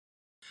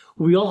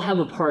we all have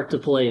a part to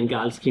play in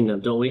God's kingdom,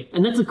 don't we?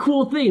 And that's a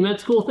cool thing.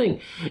 That's a cool thing.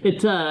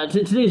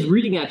 Today's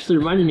reading actually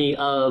reminded me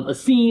of a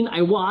scene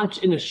I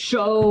watched in a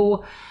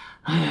show.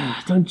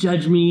 Don't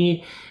judge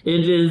me.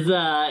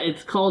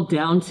 It's called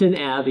Downton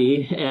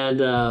Abbey,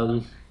 and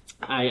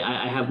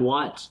I have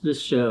watched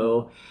this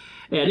show.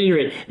 At any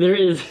rate, there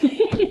is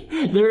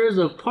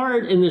a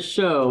part in the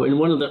show in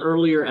one of the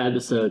earlier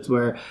episodes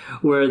where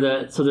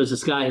there's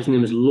this guy, his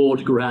name is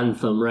Lord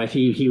Grantham, right?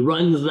 He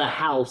runs the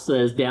house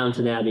as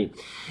Downton Abbey,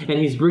 and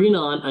he's bringing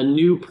on a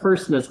new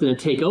person that's going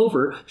to take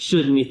over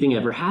should anything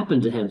ever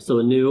happen to him. So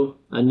a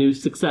new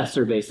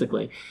successor,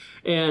 basically.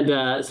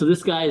 And so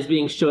this guy is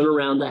being shown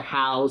around the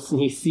house, and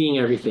he's seeing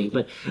everything.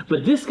 But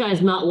this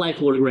guy's not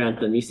like Lord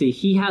Grantham. You see,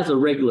 he has a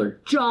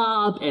regular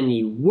job, and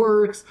he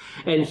works,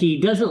 and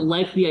he doesn't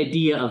like the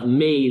idea of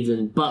maids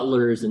and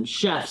butlers and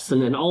chefs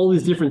and all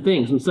these different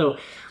things. And so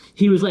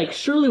he was like,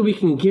 surely we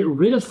can get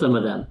rid of some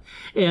of them.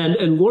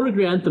 And Lord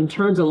Grantham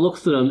turns and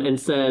looks at him and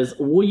says,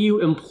 will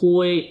you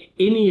employ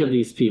any of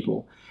these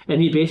people?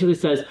 And he basically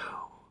says,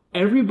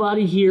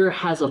 everybody here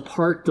has a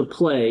part to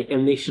play,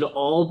 and they should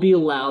all be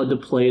allowed to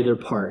play their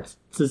part.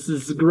 So this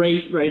is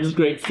great, right? It's a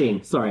great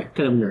scene. Sorry,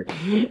 kind of a nerd.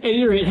 At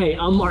any rate, hey,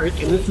 I'm Mark,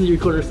 and this is your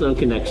Cornerstone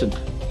Connection.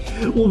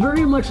 Well,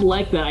 very much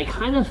like that, I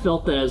kind of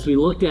felt that as we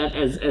looked at,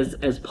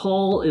 as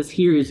Paul is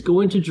here, he's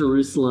going to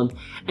Jerusalem,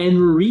 and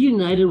we're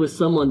reunited with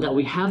someone that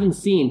we haven't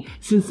seen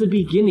since the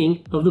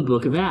beginning of the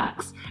book of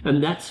Acts,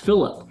 and that's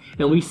Philip.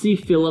 And we see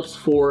Philip's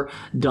 4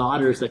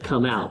 daughters that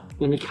come out.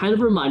 And it kind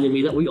of reminded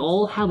me that we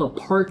all have a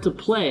part to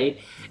play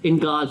in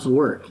God's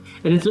work.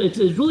 And it's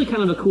really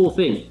kind of a cool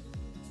thing.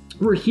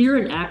 We're here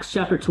in Acts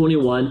chapter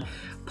 21.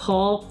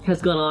 Paul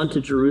has gone on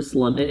to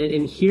Jerusalem.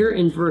 And here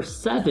in verse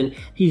 7,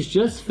 he's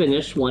just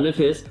finished one of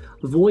his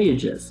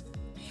voyages.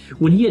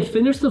 When he had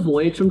finished the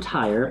voyage from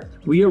Tyre,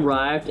 we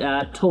arrived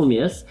at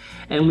Ptolemais,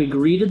 and we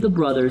greeted the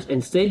brothers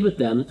and stayed with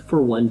them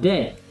for one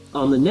day.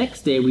 On the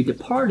next day, we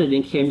departed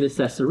and came to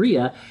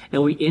Caesarea,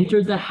 and we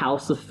entered the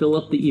house of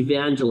Philip the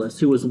evangelist,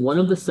 who was one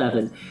of the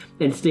 7,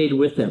 and stayed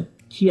with him.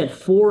 He had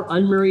 4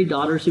 unmarried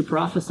daughters who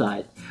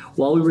prophesied.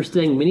 While we were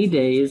staying many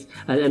days,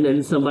 and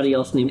then somebody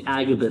else named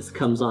Agabus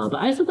comes on.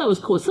 But I just thought that was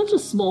cool. It's such a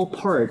small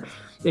part,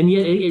 and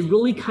yet it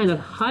really kind of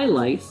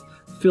highlights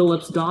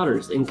Philip's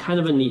daughters in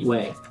kind of a neat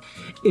way.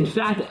 In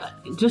fact,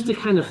 just to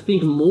kind of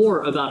think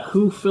more about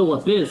who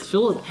Philip is,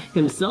 Philip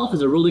himself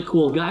is a really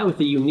cool guy with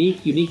a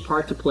unique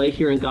part to play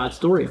here in God's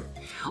story.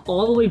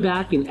 All the way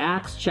back in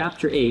Acts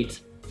chapter 8,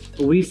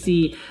 we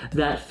see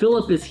that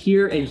Philip is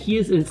here and he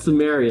is in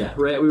Samaria,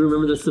 right? We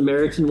remember the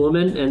Samaritan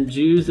woman, and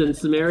Jews and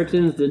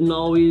Samaritans didn't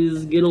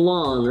always get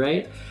along,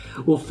 right?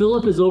 Well,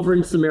 Philip is over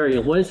in Samaria.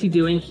 What is he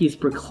doing? He's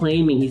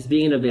proclaiming, he's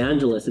being an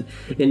evangelist.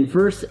 In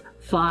verse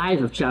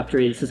 5 of chapter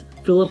 8, it says,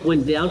 Philip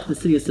went down to the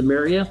city of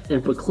Samaria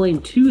and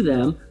proclaimed to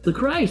them the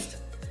Christ.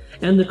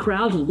 And the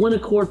crowds with one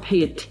accord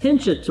pay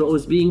attention to what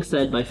was being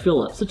said by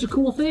Philip. Such a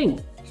cool thing,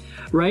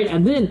 right?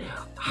 And then,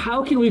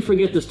 how can we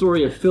forget the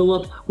story of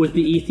Philip with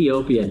the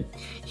Ethiopian?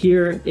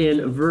 Here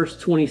in verse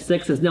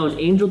 26, it says, now an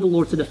angel of the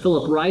Lord said to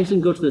Philip, rise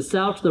and go to the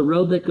south to the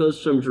road that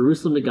goes from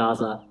Jerusalem to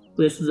Gaza.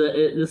 This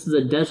is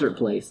a desert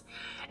place.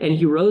 And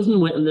he rose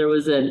and went, and there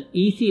was an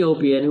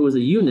Ethiopian who was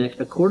a eunuch,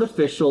 a court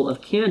official of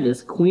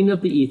Candace, queen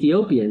of the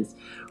Ethiopians,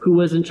 who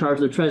was in charge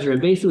of the treasure.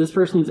 And basically this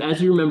person is,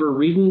 as you remember,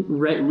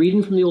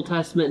 reading from the Old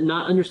Testament,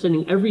 not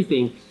understanding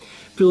everything.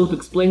 Philip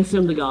explains to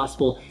him the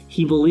gospel,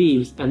 he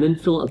believes, and then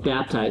Philip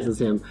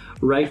baptizes him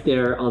right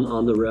there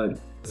on the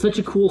road. Such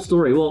a cool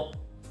story. Well,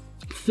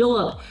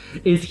 Philip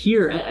is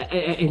here,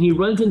 and he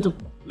runs into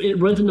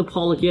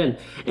Paul again.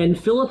 And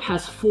Philip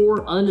has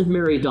 4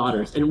 unmarried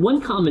daughters. And one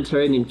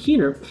commentary named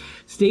Keener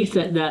states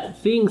that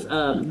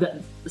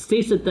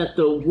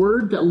the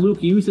word that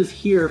Luke uses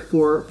here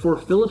for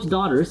Philip's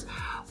daughters,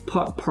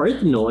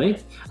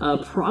 parthenoi,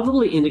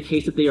 probably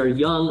indicates that they are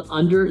young,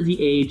 under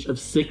the age of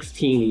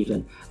 16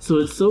 even. So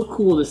it's so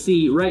cool to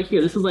see right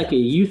here. This is like a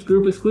youth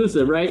group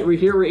exclusive, right?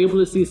 We're able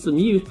to see some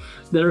youth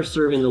that are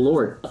serving the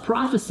Lord.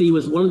 Prophecy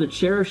was one of the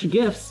cherished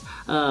gifts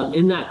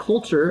in that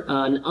culture.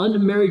 And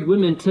unmarried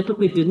women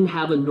typically didn't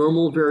have a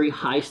normal, very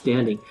high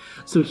standing.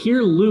 So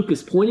here Luke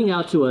is pointing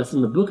out to us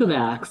in the book of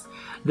Acts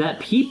that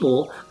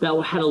people that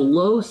had a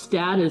low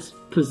status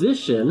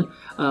position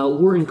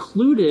were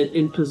included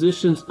in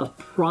positions of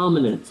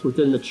prominence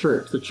within the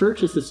church. The church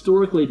has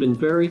historically been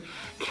very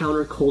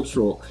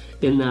countercultural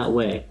in that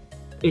way.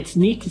 It's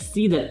neat to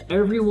see that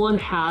everyone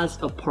has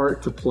a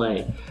part to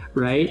play,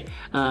 right?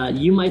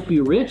 You might be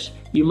rich,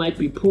 you might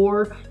be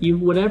poor,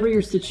 whatever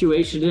your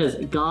situation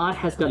is, God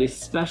has got a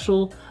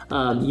special,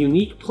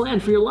 unique plan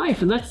for your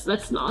life, and that's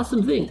an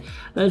awesome thing.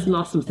 That is an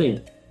awesome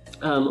thing.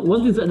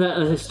 One thing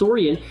that a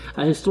historian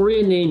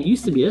named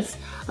Eusebius,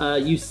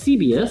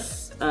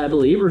 I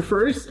believe,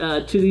 refers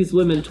to these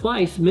women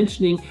twice,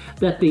 mentioning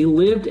that they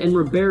lived and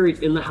were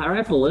buried in the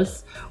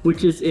Hierapolis,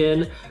 which is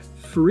in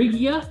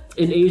Phrygia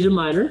in Asia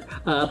Minor.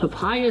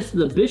 Papias,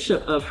 the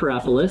bishop of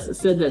Hierapolis,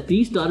 said that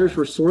these daughters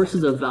were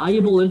sources of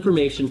valuable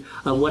information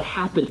on what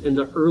happened in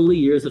the early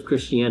years of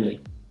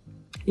Christianity.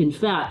 In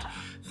fact,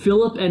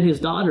 Philip and his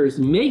daughters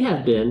may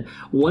have been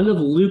one of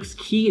Luke's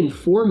key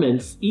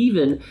informants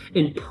even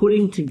in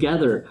putting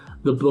together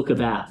the book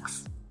of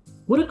Acts.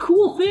 What a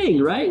cool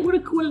thing, right? What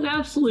an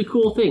absolutely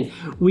cool thing.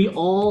 We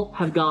all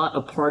have got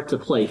a part to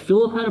play.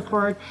 Philip had a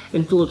part,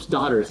 and Philip's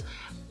daughters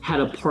had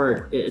a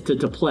part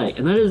to play.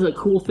 And that is a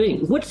cool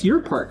thing. What's your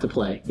part to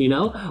play? You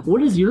know,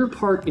 what is your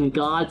part in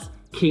God's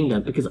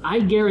kingdom? Because I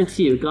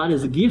guarantee you, God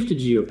has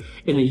gifted you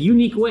in a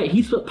unique way.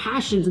 He's put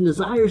passions and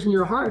desires in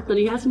your heart that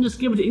he hasn't just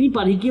given to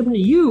anybody. He's given to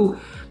you,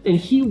 and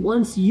he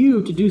wants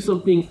you to do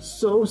something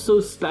so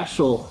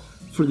special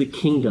for the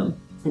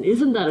kingdom. And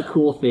isn't that a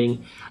cool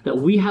thing that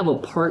we have a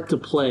part to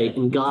play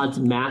in God's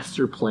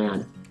master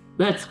plan?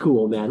 That's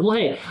cool, man. Well,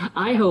 hey,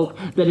 I hope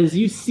that as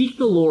you seek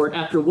the Lord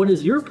after what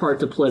is your part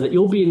to play, that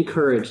you'll be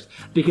encouraged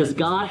because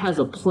God has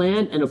a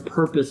plan and a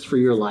purpose for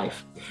your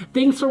life.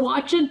 Thanks for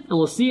watching, and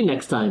we'll see you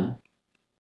next time.